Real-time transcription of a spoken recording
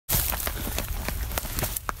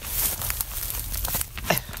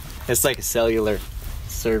It's like a cellular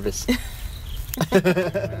service.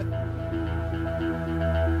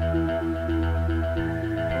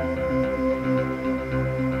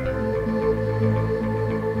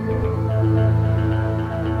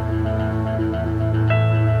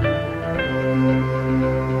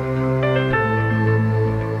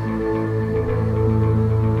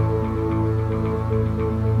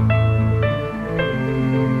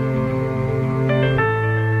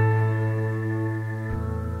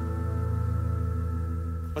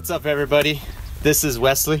 What's up, everybody? This is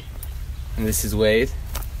Wesley. And this is Wade.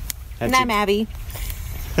 And I'm Abby.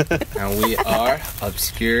 And we are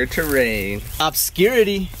Obscure Terrain.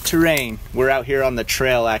 Obscurity Terrain. We're out here on the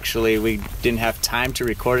trail, actually. We didn't have time to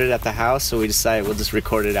record it at the house, so we decided we'll just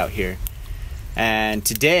record it out here. And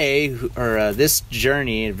today, or this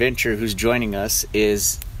journey, adventure, who's joining us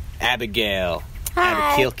is Abigail.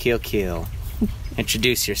 Hi. Kill.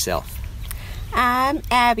 Introduce yourself. I'm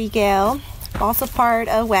Abigail, also part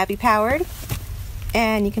of Wabby Powered.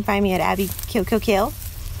 And you can find me at Abby Kill.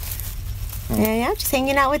 And yeah, just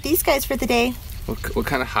hanging out with these guys for the day. What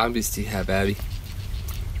kind of hobbies do you have, Abby?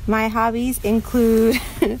 My hobbies include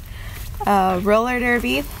roller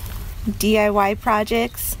derby, DIY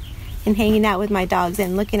projects, and hanging out with my dogs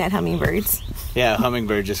and looking at hummingbirds. Yeah, a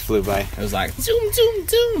hummingbird just flew by. It was like, zoom, zoom,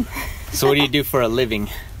 zoom. So what do you do for a living?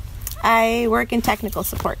 I work in technical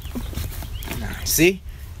support. See?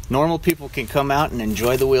 Normal people can come out and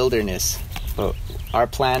enjoy the wilderness. But our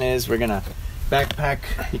plan is we're going to backpack.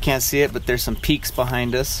 You can't see it, but there's some peaks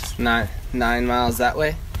behind us. 9 miles that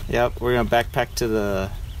way? Yep, we're going to backpack to the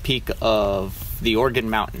peak of the Organ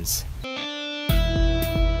Mountains.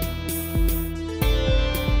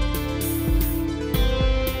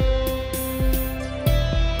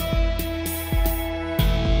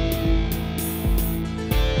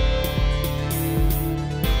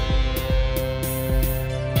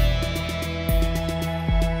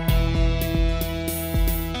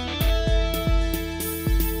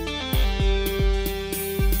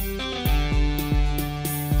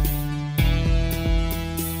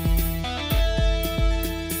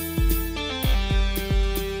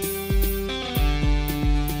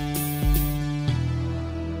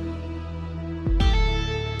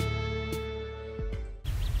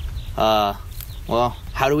 Well,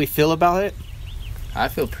 how do we feel about it? I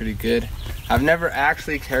feel pretty good. I've never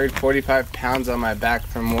actually carried 45 pounds on my back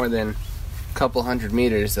for more than a couple hundred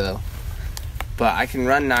meters, though. But I can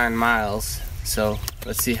run 9 miles, so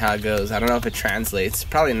let's see how it goes. I don't know if it translates.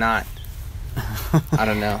 Probably not. I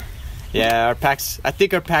don't know. Yeah, I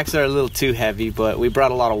think our packs are a little too heavy, but we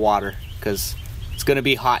brought a lot of water because it's going to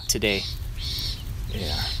be hot today.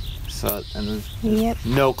 Yeah. So, and Yep.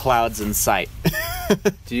 no clouds in sight.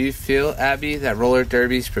 Do you feel, Abby, that roller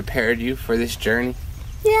derby's prepared you for this journey?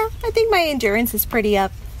 Yeah, I think my endurance is pretty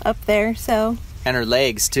up there, so. And her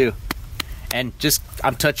legs, too. And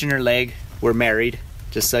I'm touching her leg. We're married,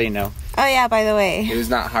 just so you know. Oh yeah, by the way. It was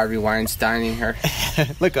not Harvey Weinsteining her.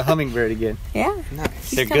 Look, a hummingbird again. Yeah.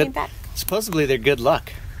 Nice. They're coming good. back. Supposedly they're good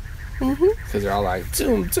luck. Because they're all like,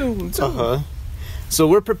 zoom, zoom, zoom. Uh-huh. So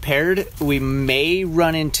we're prepared. We may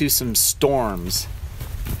run into some storms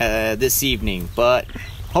this evening, but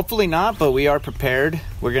hopefully not, but we are prepared.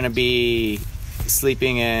 We're going to be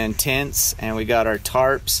sleeping in tents, and we got our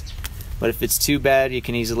tarps. But if it's too bad, you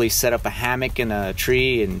can easily set up a hammock in a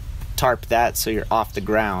tree and tarp that so you're off the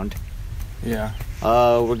ground. Yeah.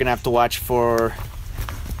 We're going to have to watch for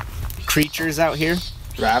creatures out here.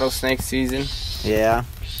 Rattlesnake season. Yeah.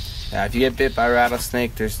 Yeah, if you get bit by a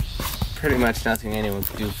rattlesnake, there's pretty much nothing anyone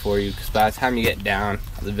can do for you, because by the time you get down,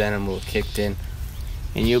 the venom will have kicked in.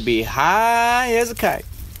 And you'll be high as a kite.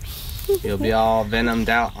 You'll be all venomed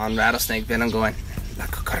out on rattlesnake venom going, la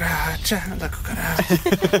cucaracha, la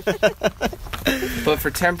cucaracha. But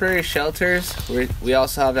for temporary shelters, we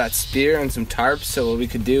also have that spear and some tarps, so what we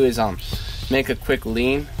could do is make a quick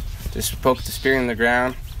lean, just poke the spear in the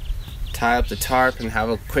ground, tie up the tarp, and have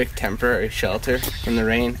a quick temporary shelter from the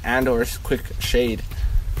rain and or quick shade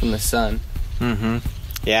from the sun.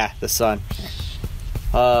 Yeah, the sun.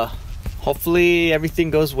 Hopefully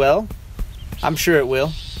everything goes well. I'm sure it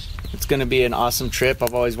will. It's going to be an awesome trip.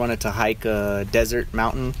 I've always wanted to hike a desert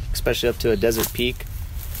mountain, especially up to a desert peak.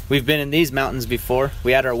 We've been in these mountains before.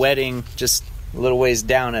 We had our wedding just a little ways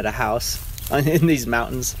down at a house in these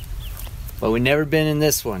mountains. But we've never been in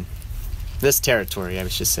this one. This territory, I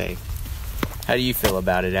should say. How do you feel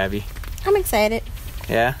about it, Abby? I'm excited.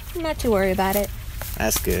 Yeah? I'm not too worried about it.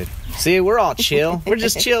 That's good. See, we're all chill. We're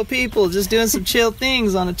just chill people, just doing some chill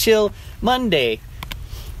things on a chill Monday.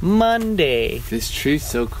 This tree's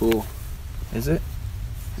so cool. Is it?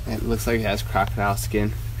 It looks like it has crocodile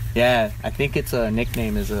skin. Yeah, I think its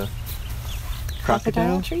nickname is a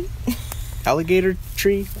Crocodile tree. Alligator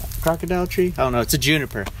tree? Crocodile tree? I don't know. It's a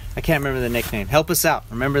juniper. I can't remember the nickname. Help us out.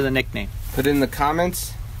 Remember the nickname. Put in the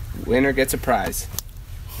comments. Winner gets a prize.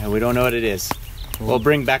 Yeah, we don't know what it is. We'll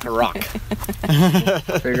bring back a rock.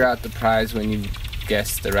 Figure out the prize when you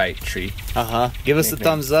guess the right tree. Give us a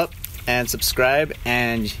thumbs up and subscribe,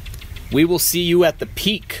 and we will see you at the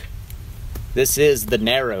peak. This is the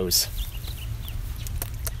Narrows.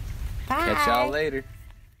 Bye. Catch y'all later.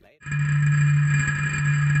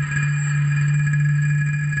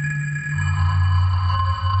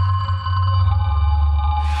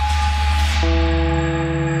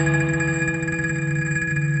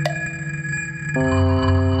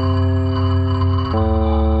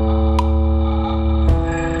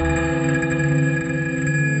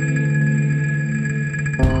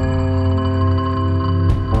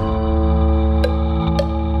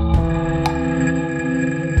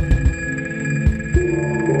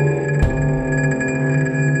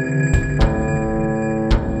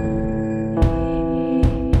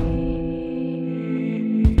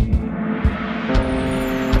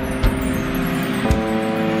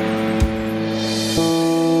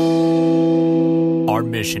 Our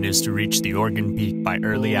mission is to reach the Organ Peak by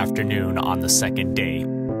early afternoon on the second day.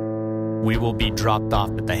 We will be dropped off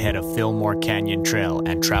at the head of Fillmore Canyon Trail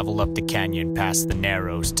and travel up the canyon past the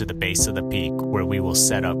Narrows to the base of the peak, where we will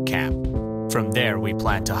set up camp. From there, we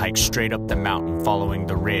plan to hike straight up the mountain following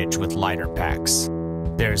the ridge with lighter packs.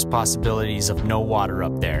 There's possibilities of no water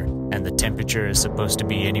up there, and the temperature is supposed to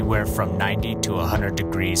be anywhere from 90 to 100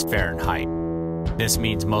 degrees Fahrenheit. This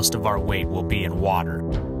means most of our weight will be in water.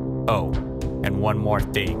 Oh, and one more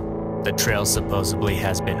thing. The trail supposedly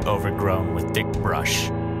has been overgrown with thick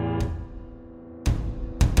brush.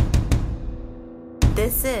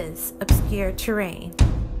 This is Obscure Terrain.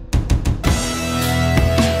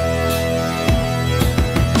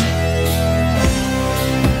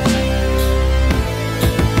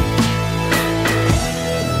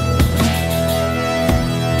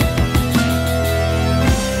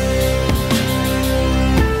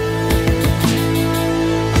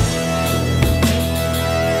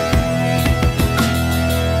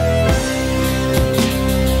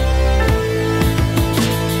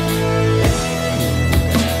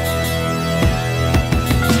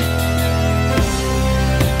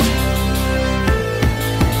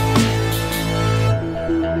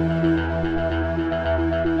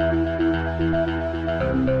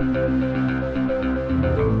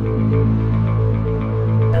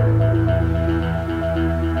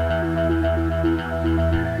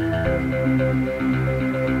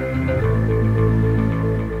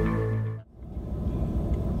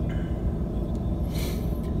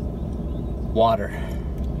 Water.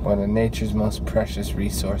 One of nature's most precious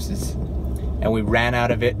resources. And we ran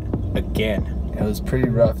out of it again. It was pretty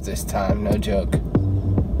rough this time, no joke.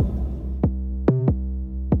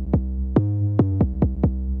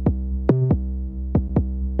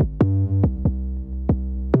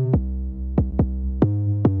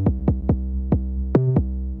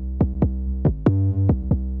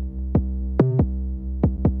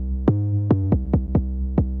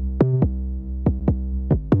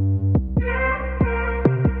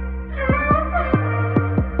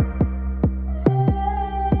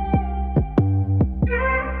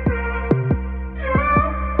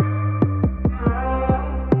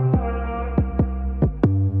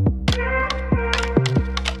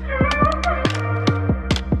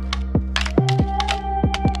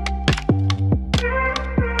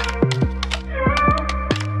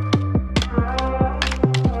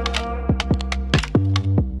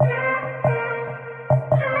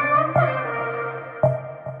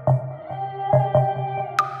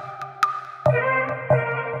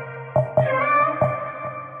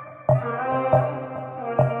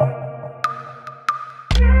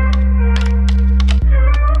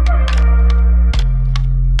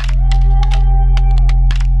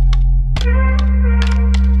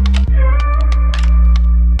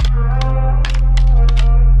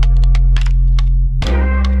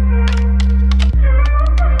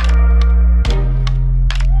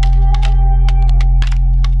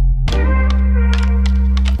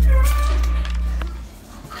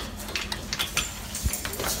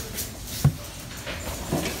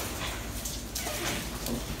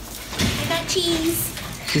 Cheese.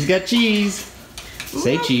 She's got cheese.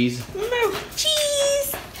 Say cheese.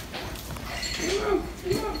 Cheese.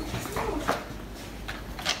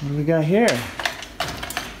 What do we got here?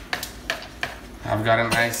 I've got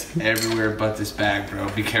an ice everywhere but this bag, bro.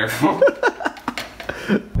 Be careful.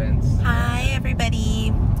 Hi,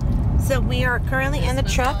 everybody. So we are currently in the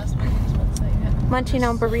truck munching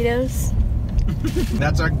on burritos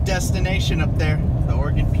That's our destination up there, the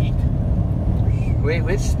Oregon Peak. Wait,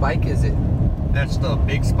 which spike is it? That's the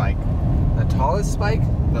big spike, The tallest spike?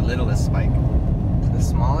 the littlest spike. The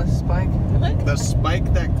smallest spike? The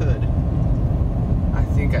spike that could. I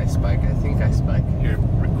think I spike. Here,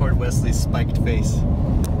 record Wesley's spiked face.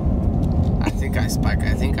 I think I spike.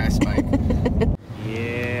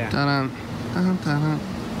 Yeah. Dun dun dun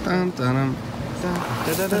dun dun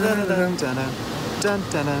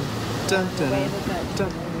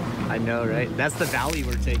dun. I know, right? That's the valley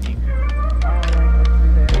we're taking.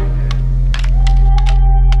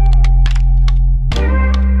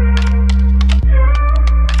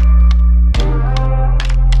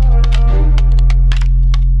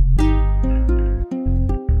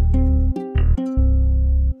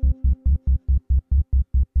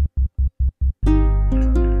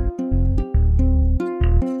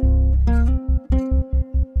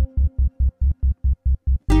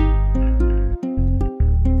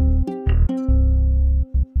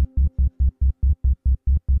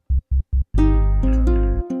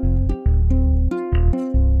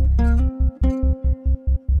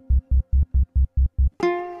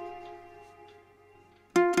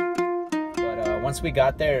 Once we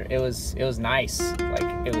got there, it was nice.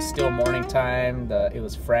 Like, it was still morning time. It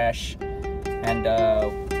was fresh, and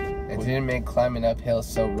It didn't make climbing uphill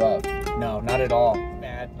so rough. no, not at all.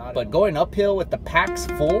 But going uphill with the packs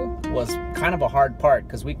full was kind of a hard part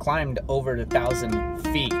because we climbed over 1,000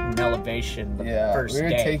 feet in elevation the first we were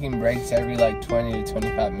day. taking breaks every like 20 to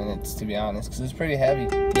 25 minutes, to be honest, because it was pretty heavy.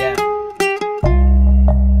 Yeah.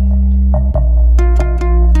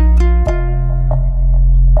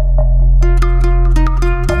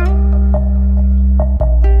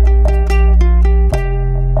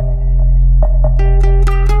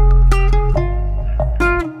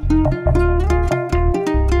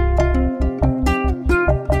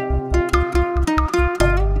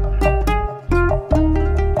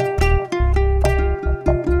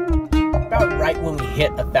 When we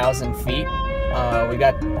hit 1,000 feet,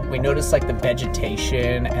 we noticed like the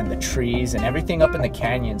vegetation and the trees and everything up in the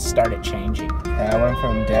canyon started changing. Yeah, I went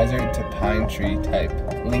from desert to pine tree type,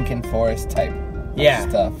 Lincoln Forest type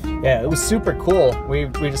stuff. Yeah, it was super cool. We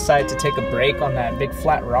decided to take a break on that big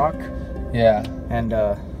flat rock. Yeah. And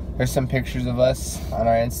there's some pictures of us on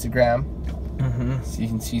our Instagram, so you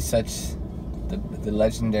can see the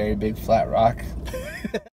legendary big flat rock.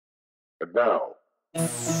 And now.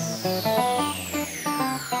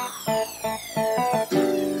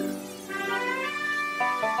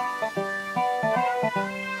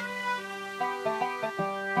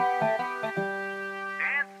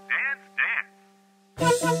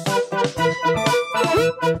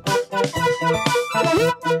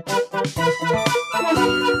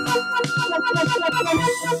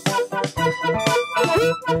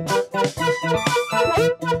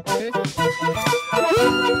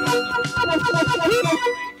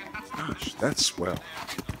 Gosh, that's swell.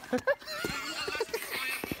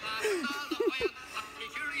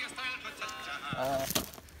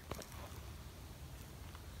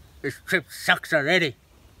 this trip sucks already.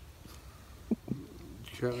 You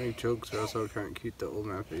can't make jokes or else I can't keep the old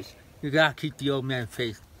man face. You gotta keep the old man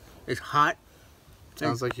face. It's hot.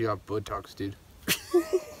 Sounds like you got Botox, dude.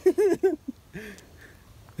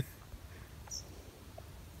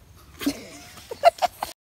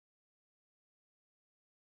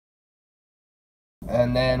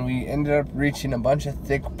 And then we ended up reaching a bunch of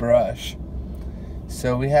thick brush.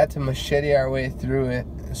 So we had to machete our way through it.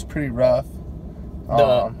 It was pretty rough.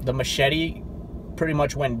 The machete pretty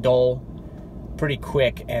much went dull pretty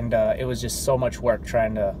quick, and it was just so much work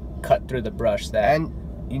trying to cut through the brush that... And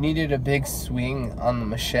you needed a big swing on the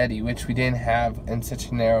machete, which we didn't have in such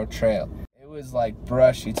a narrow trail. It was like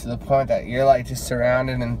brushy to the point that you're like just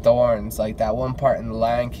surrounded in thorns, like that one part in The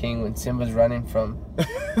Lion King when Simba's running from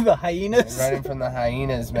the hyenas. Running from the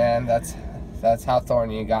hyenas, man. That's how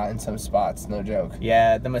thorny it got in some spots, no joke.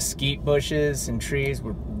 Yeah, the mesquite bushes and trees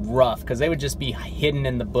were rough because they would just be hidden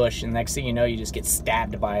in the bush, and next thing you know, you just get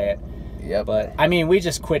stabbed by it. Yep. But I mean, we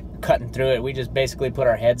just quit cutting through it. We just basically put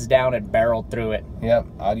our heads down and barreled through it. Yep.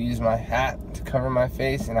 I'd use my hat to cover my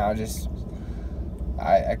face, and I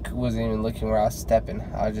wasn't even looking where I was stepping.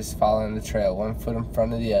 I was just following the trail, one foot in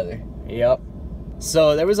front of the other. Yep.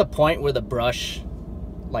 So there was a point where the brush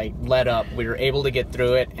like let up. We were able to get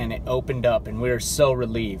through it, and it opened up, and we were so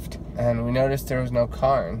relieved. And we noticed there was no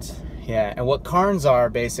cairns. Yeah, and what cairns are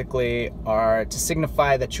basically are to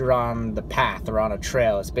signify that you're on the path or on a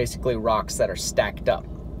trail. It's basically rocks that are stacked up.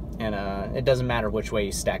 And it doesn't matter which way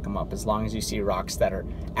you stack them up, as long as you see rocks that are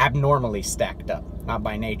abnormally stacked up. Not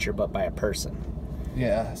by nature, but by a person.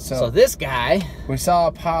 Yeah, So this guy, we saw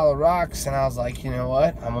a pile of rocks, and I was like, you know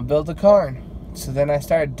what? I'm gonna build a cairn. So then I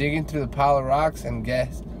started digging through the pile of rocks, and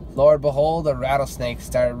guess, Lord behold, a rattlesnake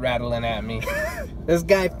started rattling at me. this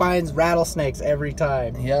guy finds rattlesnakes every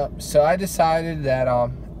time. Yep. So I decided that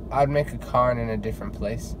I'd make a cairn in a different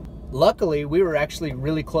place. Luckily, we were actually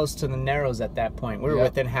really close to the Narrows at that point. We were Yep.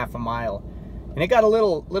 within half a mile, and it got a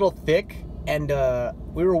little thick, and the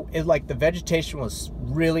vegetation was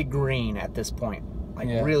really green at this point, like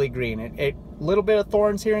Yeah. really green. It little bit of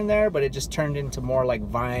thorns here and there, but it just turned into more like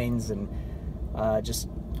vines and just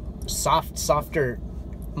softer,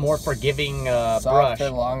 more forgiving brush. Softer,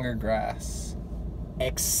 longer grass.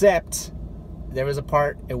 Except there was a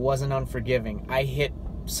part it wasn't unforgiving. I hit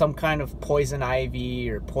some kind of poison ivy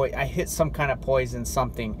or I hit some kind of poison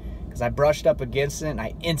something because I brushed up against it and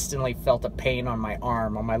I instantly felt a pain on my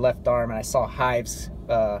arm, on my left arm, and I saw hives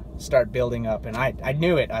start building up, and I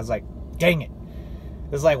knew it. I was like, dang it.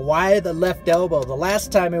 It was like, why the left elbow? The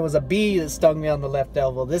last time it was a bee that stung me on the left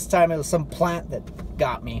elbow. This time it was some plant that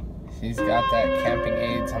got me. He's got that camping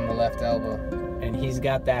aids on the left elbow. And he's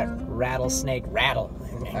got that rattlesnake rattle.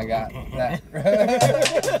 I got that.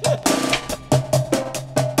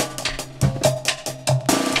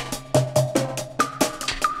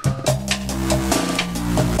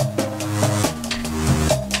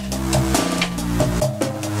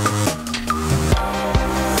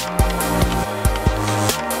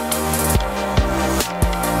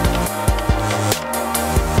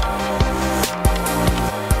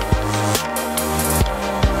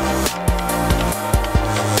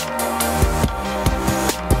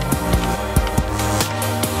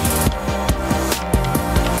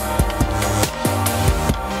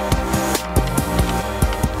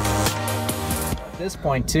 At this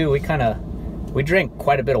point too, we drank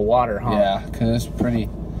quite a bit of water, huh? Yeah, because it's pretty.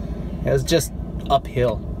 It was just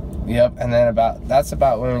uphill. Yep, and then that's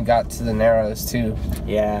about when we got to the Narrows too.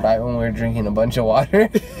 Yeah. Right when we were drinking a bunch of water.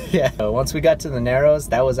 Yeah. Once we got to the Narrows,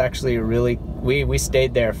 that was actually really, we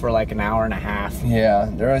stayed there for like an hour and a half. Yeah,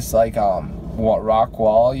 there was like rock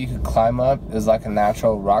wall you could climb up. It was like a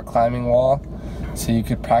natural rock climbing wall, so you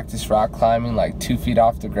could practice rock climbing like 2 feet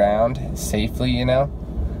off the ground safely, you know.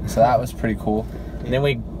 So that was pretty cool. And then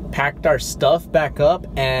we packed our stuff back up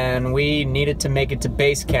and we needed to make it to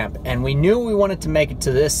base camp, and we knew we wanted to make it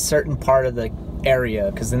to this certain part of the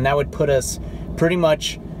area because then that would put us pretty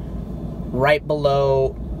much right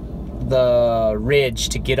below the ridge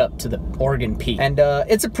to get up to the Organ Peak. And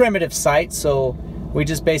it's a primitive site, so we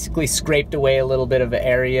just basically scraped away a little bit of an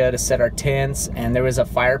area to set our tents, and there was a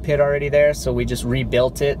fire pit already there, so we just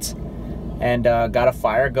rebuilt it and got a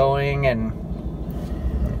fire going, and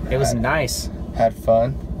it was nice. Had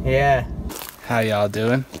fun. Yeah. How y'all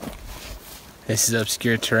doing? This is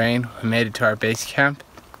Obscure Terrain. We made it to our base camp.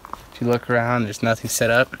 If you look around, there's nothing set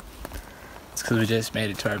up. It's because we just made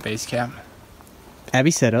it to our base camp.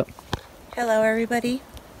 Abby set up. Hello, everybody.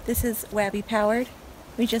 This is Wabby Powered.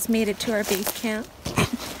 We just made it to our base camp.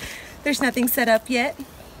 There's nothing set up yet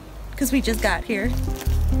because we just got here.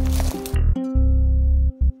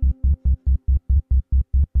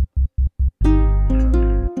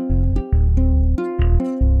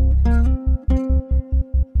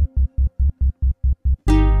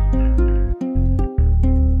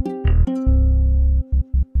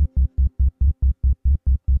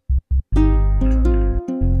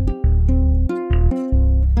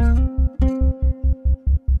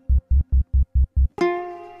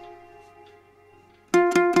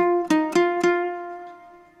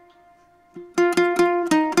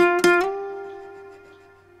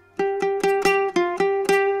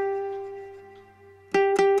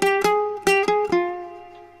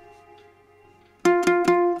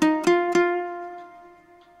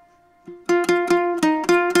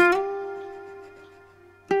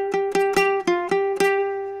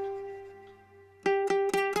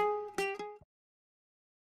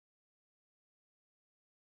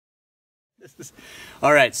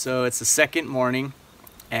 All right, so it's the second morning,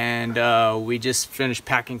 and we just finished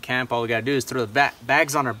packing camp. All we gotta do is throw the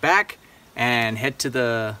bags on our back and head to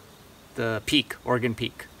the peak, Organ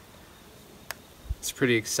Peak. It's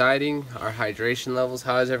pretty exciting. Our hydration levels.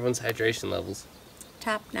 How is everyone's hydration levels?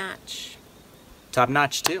 Top notch. Top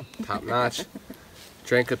notch too. Top notch.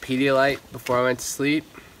 Drank a Pedialyte before I went to sleep.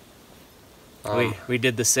 We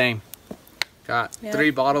did the same. Got Yeah. 3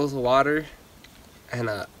 bottles of water and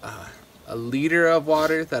a liter of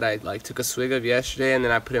water that I took a swig of yesterday, and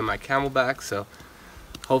then I put in my Camelback, so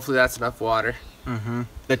hopefully that's enough water.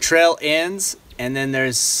 The trail ends, and then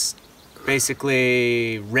there's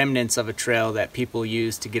basically remnants of a trail that people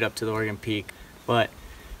use to get up to the Organ Peak. But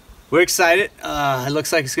we're excited. It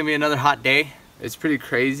looks like it's gonna be another hot day. It's pretty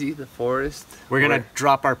crazy, the forest. We're gonna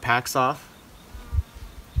drop our packs off.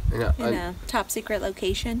 In a top secret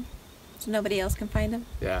location, so nobody else can find them.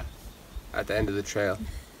 Yeah, at the end of the trail.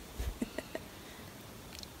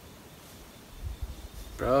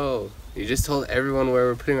 Bro, you just told everyone where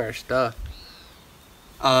we're putting our stuff.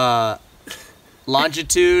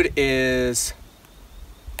 Longitude is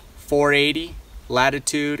 480.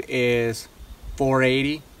 Latitude is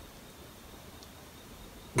 480.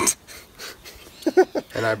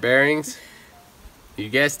 And our bearings, you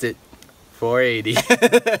guessed it, 480.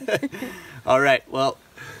 All right, well,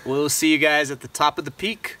 we'll see you guys at the top of the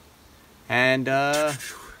peak. And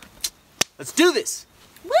let's do this.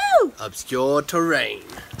 Woo! Obscure terrain.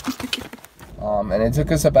 And it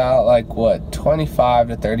took us about, like, what, 25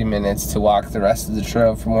 to 30 minutes to walk the rest of the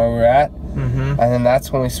trail from where we're at. And then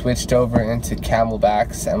that's when we switched over into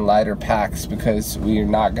camelbacks and lighter packs because we're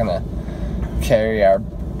not gonna carry our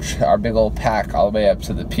big old pack all the way up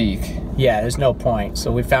to the peak. Yeah, there's no point.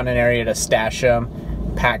 So we found an area to stash them.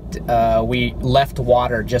 Packed. We left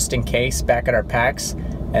water just in case back at our packs,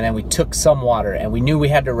 and then we took some water. And we knew we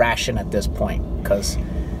had to ration at this point because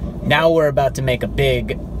now we're about to make a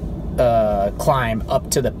big climb up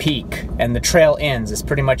to the peak, and the trail ends. It's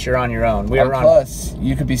pretty much you're on your own. Plus,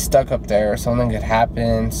 you could be stuck up there, or something could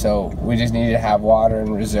happen. So we just needed to have water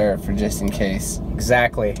in reserve for just in case.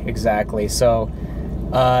 Exactly. So.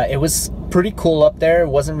 It was pretty cool up there. It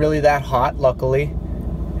wasn't really that hot, luckily.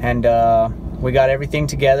 And we got everything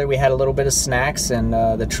together. We had a little bit of snacks, and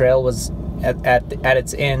the trail was at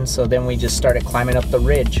its end. So then we just started climbing up the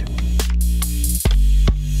ridge.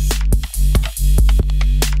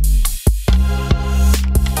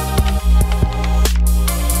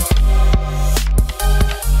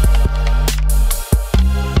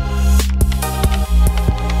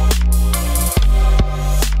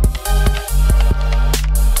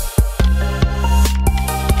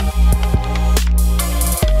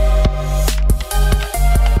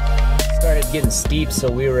 Getting steep,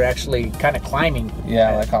 so we were actually kind of climbing.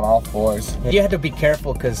 Yeah, like on all fours. You had to be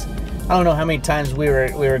careful because I don't know how many times we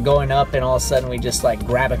were going up, and all of a sudden we just like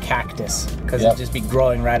grab a cactus because it'd just be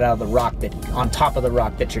growing right out of the rock, that on top of the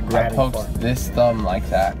rock that you're grabbing I poked this thumb like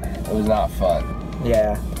that. It was not fun.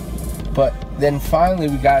 Yeah. But then finally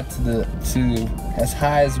we got to as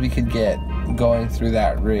high as we could get going through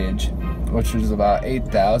that ridge, which was about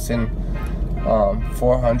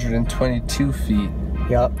 8,422 feet.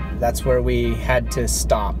 Yep, that's where we had to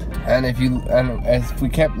stop. And if we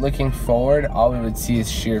kept looking forward, all we would see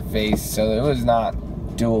is sheer face, so it was not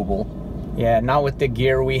doable. Yeah, not with the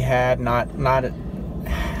gear we had, not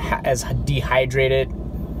as dehydrated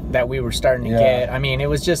that we were starting to get. I mean,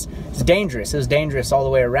 it's dangerous. It was dangerous all the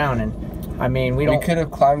way around, and I mean, we could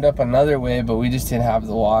have climbed up another way, but we just didn't have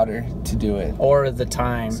the water to do it or the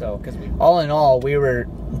time. So, because all in all, we were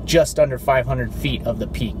just under 500 feet of the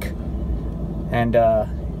peak. And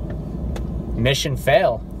mission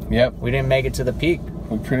fail. Yep. We didn't make it to the peak.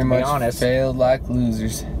 We pretty much failed like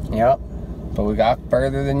losers. Yep. But we got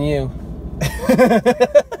further than you.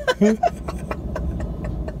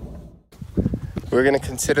 We're going to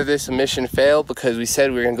consider this a mission fail because we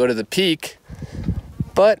said we were going to go to the peak,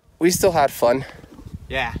 but we still had fun.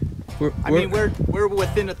 Yeah. We're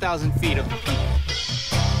within 1,000 feet of the peak.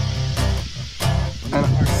 And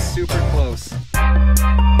we're super close.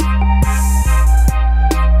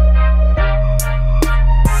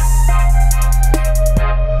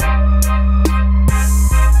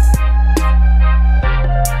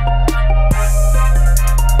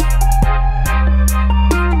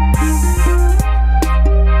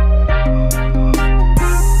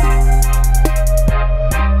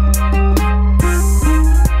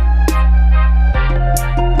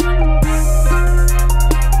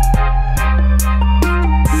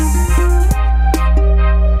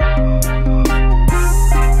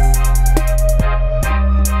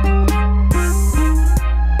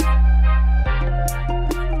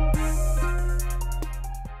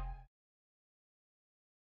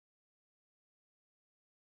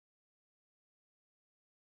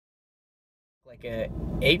 Like a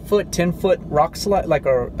 8-foot, 10-foot rock slide, like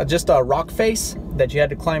just a rock face that you had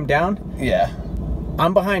to climb down. Yeah.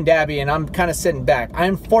 I'm behind Abby and I'm kind of sitting back. I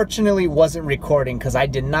unfortunately wasn't recording because I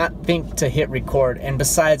did not think to hit record. And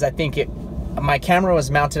besides, I think my camera was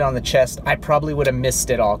mounted on the chest. I probably would have missed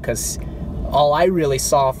it all because all I really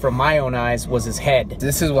saw from my own eyes was his head.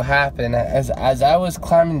 This is what happened. As I was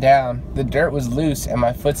climbing down, the dirt was loose and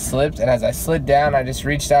my foot slipped. And as I slid down, I just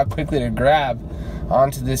reached out quickly to grab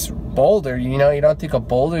onto this boulder. You know, you don't think a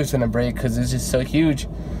boulder's gonna break because it's just so huge.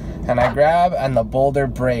 And I grab and the boulder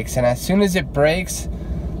breaks. And as soon as it breaks,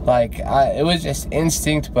 Like, it was just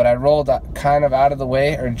instinct, but I rolled kind of out of the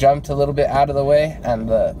way, or jumped a little bit out of the way,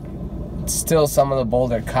 and still some of the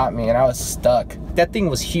boulder caught me, and I was stuck. That thing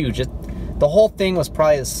was huge. The whole thing was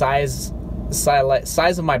probably the size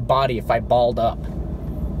of my body if I balled up.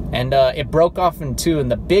 And it broke off in two,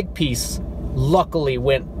 and the big piece luckily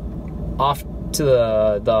went off to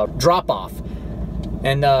the drop-off.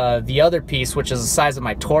 And the other piece, which is the size of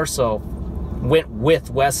my torso, went with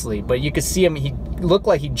Wesley. But you could see him, he looked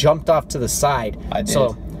like he jumped off to the side. I did.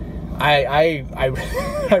 So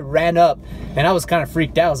I ran up, and I was kind of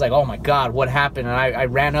freaked out. I was like, oh my God, what happened? And I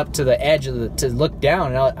ran up to the edge of to look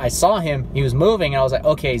down, and I saw him. He was moving, and I was like,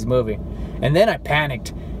 okay, he's moving. And then I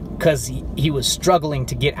panicked because he was struggling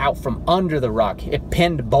to get out from under the rock. It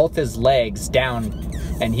pinned both his legs down,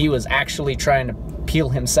 and he was actually trying to peel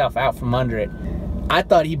himself out from under it. I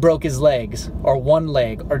thought he broke his legs, or one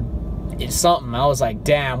leg, or something. I was like,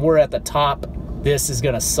 damn, we're at the top. This is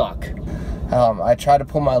gonna suck. I tried to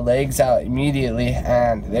pull my legs out immediately,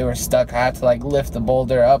 and they were stuck. I had to like lift the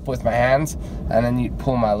boulder up with my hands, and then you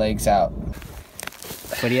pull my legs out.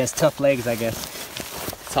 But he has tough legs, I guess.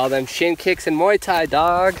 It's all them shin kicks and Muay Thai,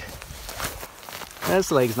 dog.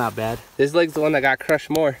 This leg's not bad. This leg's the one that got crushed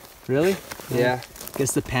more. Really? Yeah.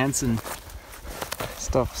 Guess the pants and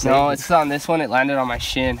stuff. No, it's on this one. It landed on my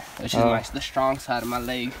shin, which is the strong side of my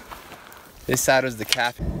leg. This side was the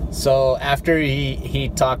calf. So after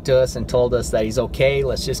he talked to us and told us that he's okay,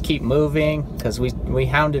 let's just keep moving, because we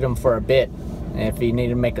hounded him for a bit if he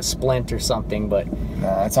needed to make a splint or something. But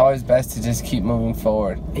nah, it's always best to just keep moving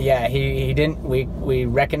forward. Yeah, he didn't. We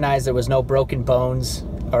recognized there was no broken bones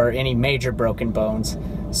or any major broken bones,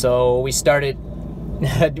 so we started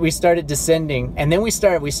descending, and then we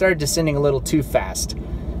started descending a little too fast,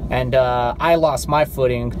 and I lost my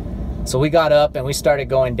footing, so we got up and we started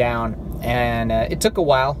going down. And it took a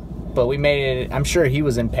while, but we made it. I'm sure he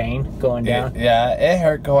was in pain going down. It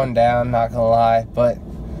hurt going down, not gonna lie, but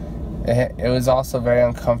it was also very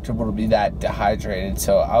uncomfortable to be that dehydrated.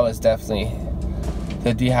 So I was definitely,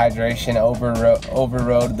 the dehydration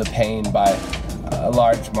overrode the pain by a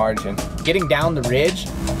large margin. Getting down the ridge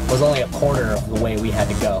was only a quarter of the way we had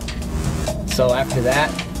to go. So after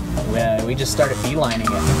that, we just started beelining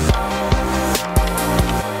it.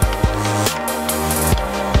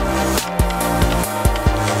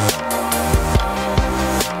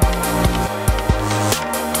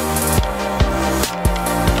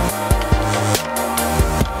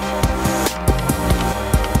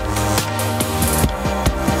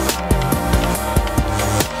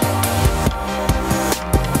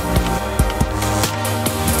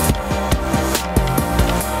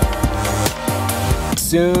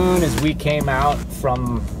 As soon as we came out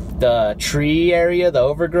from the tree area, the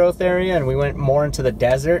overgrowth area, and we went more into the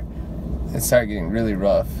desert, it started getting really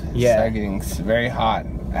rough. Yeah. It started getting very hot.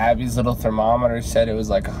 Abby's little thermometer said it was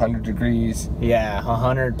like 100 degrees. Yeah,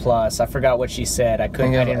 100 plus. I forgot what she said. I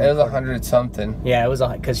couldn't. It was 100 something. Yeah, it was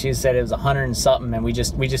because she said it was 100 and something, and we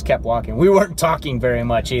just kept walking. We weren't talking very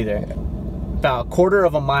much either. About a quarter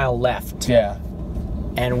of a mile left. Yeah.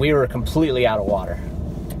 And we were completely out of water.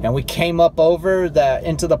 And we came up over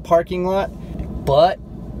into the parking lot, but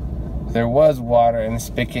there was water in the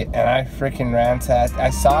spigot, and I freaking ran to that. I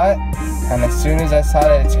saw it, and as soon as I saw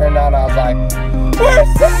that it turned on, I was like, we're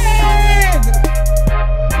saved!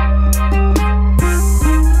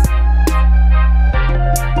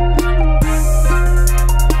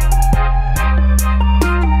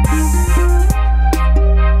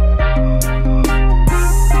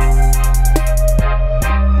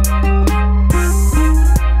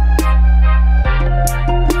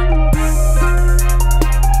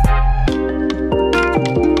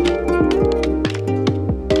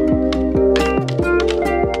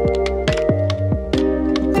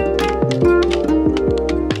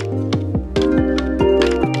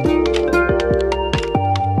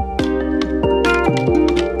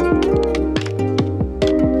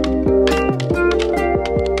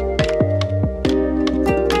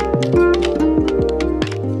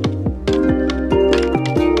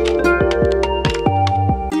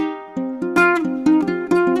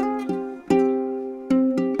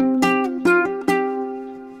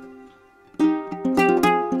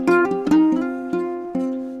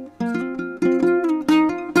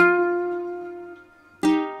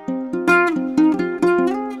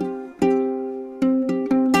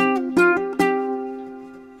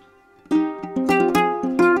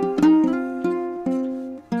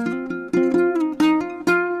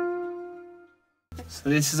 So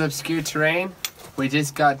this is Obscure Terrain. We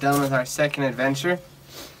just got done with our second adventure.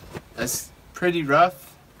 It's pretty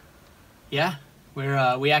rough. yeah,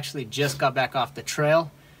 we actually just got back off the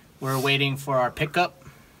trail. We're waiting for our pickup,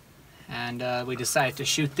 and we decided to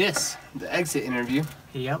shoot this. The exit interview.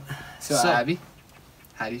 Yep. So Abby,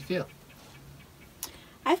 how do you feel?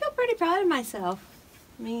 I feel pretty proud of myself.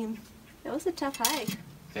 I mean, it was a tough hike.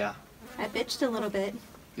 Yeah. I bitched a little bit.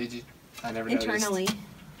 Did you? I never Internally. noticed.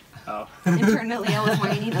 Oh. Internally, I was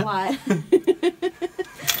whining a lot.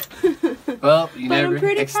 Well, you But never I'm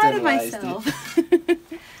pretty proud of externalized myself. it.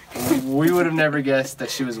 We would have never guessed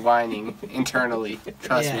that she was whining internally.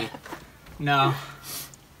 Trust me. No.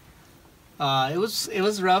 It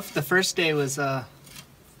was rough. The first day was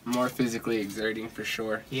More physically exerting for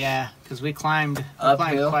sure. yeah, because we climbed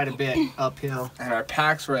Uphill? quite a bit uphill. And our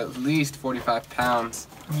packs were at least 45 pounds.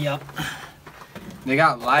 Yep. They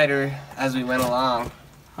got lighter as we went along.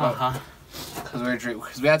 Uh-huh. Because we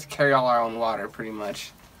had to carry all our own water pretty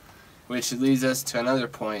much. Which leads us to another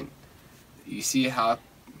point. You see how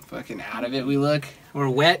fucking out of it we look? We're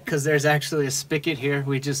wet because there's actually a spigot here.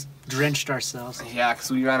 We just drenched ourselves. Yeah, because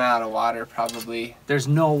we ran out of water probably. There's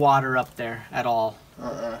no water up there at all.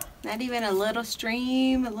 Not even a little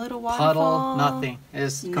stream, a little Puddle, waterfall. nothing.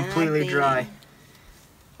 It's completely Nothing.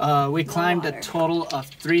 dry. We climbed water. a total of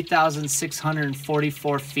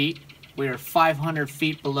 3,644 feet. We were 500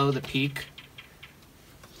 feet below the peak.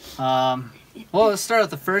 Well, let's start with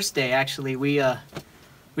the first day. Actually, we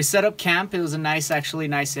set up camp. It was a nice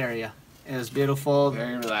area. It was beautiful,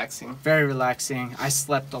 Very relaxing. very relaxing. I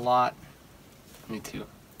slept a lot, Me too.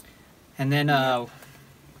 and then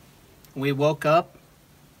we woke up,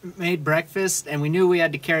 made breakfast, and we knew we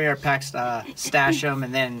had to carry our packs, stash them,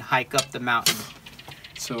 and then hike up the mountain.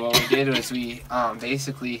 So what we did was we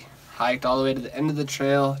basically hiked all the way to the end of the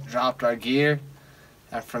trail, dropped our gear,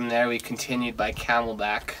 and from there we continued by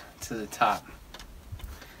camelback to the top.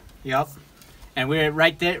 Yep. And we were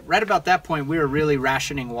right about that point, we were really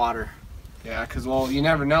rationing water. Yeah, because, well, you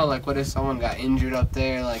never know, like, what if someone got injured up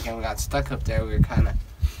there, like, and got stuck up there? We were kind of...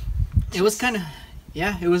 It was kind of,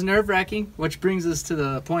 yeah, it was nerve-wracking, which brings us to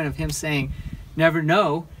the point of him saying, never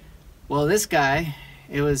know. Well, this guy,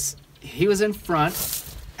 he was in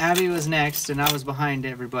front, Abby was next, and I was behind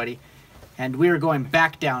everybody. And we were going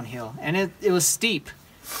back downhill, and it was steep.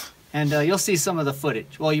 And you'll see some of the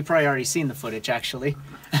footage. Well, you probably already seen the footage, actually.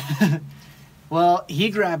 Well,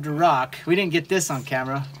 he grabbed a rock. We didn't get this on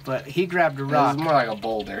camera, but he grabbed a It rock. was more like a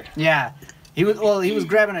boulder. Yeah, he was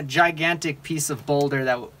grabbing a gigantic piece of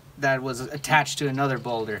boulder that was attached to another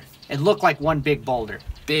boulder. It looked like one big boulder,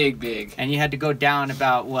 Big. and you had to go down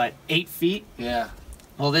about 8 feet. Yeah.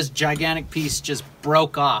 Well, this gigantic piece just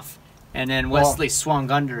broke off, and then Wesley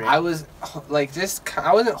swung under it. I was, like,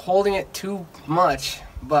 I wasn't holding it too much,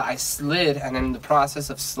 but I slid, and in the process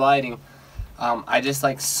of sliding, I just,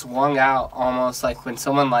 like, swung out almost like when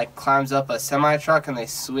someone, like, climbs up a semi-truck and they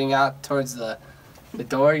swing out towards the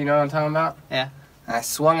door, you know what I'm talking about? Yeah. And I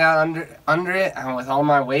swung out under it, and with all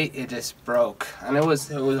my weight, it just broke. And it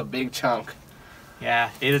was a big chunk.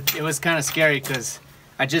 Yeah, it was kind of scary because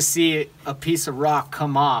I just see a piece of rock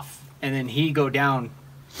come off, and then he go down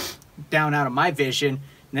out of my vision.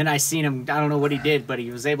 And then I seen him, I don't know what he did, but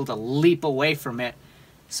he was able to leap away from it.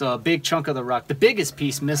 So a big chunk of the rock, the biggest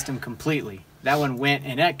piece missed him completely. That one went,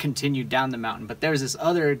 and that continued down the mountain. But there's this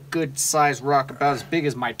other good-sized rock about as big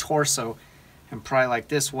as my torso and probably like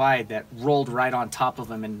this wide that rolled right on top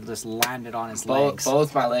of him and just landed on his legs.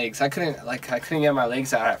 Both my legs. I couldn't get my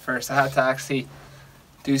legs out at first. I had to actually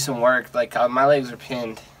do some work. Like, my legs were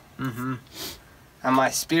pinned. Mm-hmm. And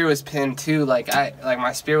my spear was pinned too. Like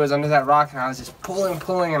my spear was under that rock, and I was just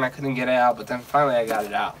pulling, and I couldn't get it out. But then finally, I got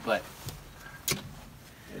it out. But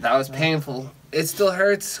that was painful. It still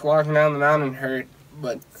hurts. Walking down the mountain hurt,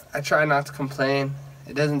 but I try not to complain.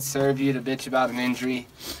 It doesn't serve you to bitch about an injury.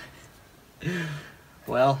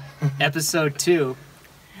 Well, episode 2,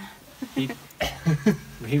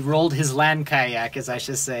 he rolled his land kayak, as I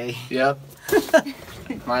should say. Yep.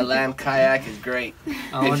 My land kayak is great.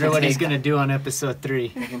 I wonder what he's going to do on episode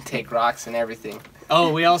 3. You can take rocks and everything.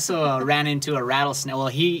 Oh, we also ran into a rattlesnake. Well,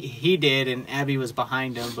 he did, and Abby was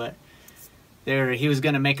behind him, but he was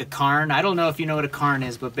going to make a cairn. I don't know if you know what a cairn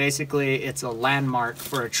is, but basically it's a landmark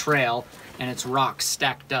for a trail, and it's rocks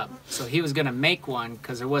stacked up. So he was going to make one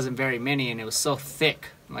because there wasn't very many, and it was so thick,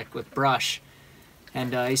 like with brush.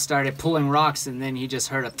 And he started pulling rocks, and then he just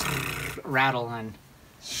heard a rattle, and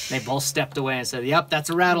they both stepped away and said, "Yep, that's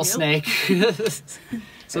a rattlesnake."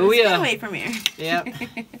 So we get away from here. Yeah,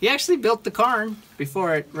 he actually built the cairn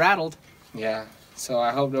before it rattled. Yeah. So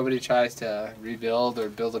I hope nobody tries to rebuild or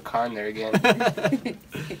build a cairn there again.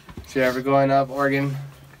 If you're ever going up Oregon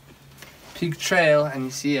Peak Trail and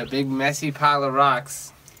you see a big messy pile of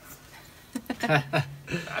rocks,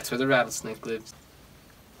 that's where the rattlesnake lives.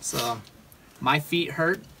 So my feet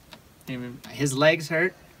hurt, and his legs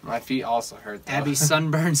hurt, My feet also hurt though. Abby's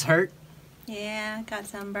sunburns hurt. Yeah, got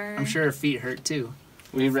sunburn. I'm sure her feet hurt too.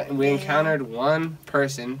 We encountered one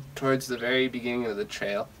person towards the very beginning of the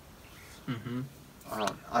trail. Mm-hmm.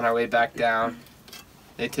 On our way back down,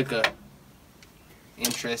 they took a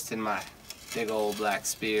interest in my big old black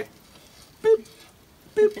spear.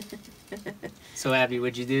 So Abby,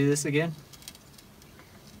 would you do this again?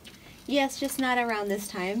 Yes, just not around this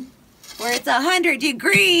time, where it's 100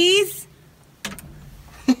 degrees.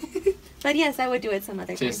 But yes, I would do it some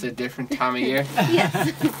other time. Just a different time of year. Yes.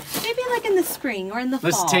 Maybe like in the spring or in the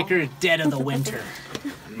fall. Let's take her dead of the winter.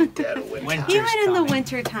 Dead of winter. Winter's Even in the coming.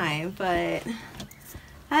 winter time, but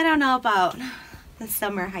I don't know about the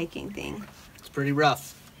summer hiking thing. It's pretty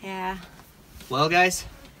rough. Yeah. Well, guys,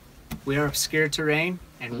 we are Obscure Terrain,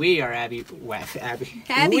 and we are Abby we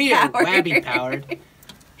are powered. Wabby powered,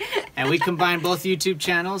 and we combine both YouTube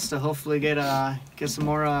channels to hopefully get some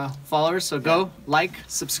more followers. So go like,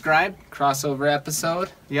 subscribe. Crossover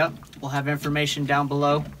episode. Yep, we'll have information down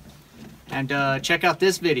below, and check out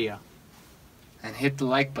this video. And hit the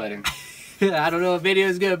like button. I don't know what video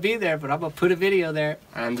is gonna be there, but I'm gonna put a video there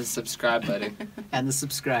And the subscribe button. and the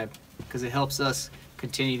subscribe because it helps us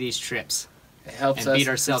continue these trips It helps and us beat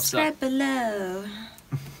ourselves up. Subscribe below.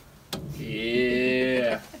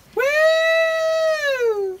 Yeah.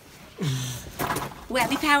 Woo!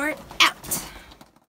 Wabby powered.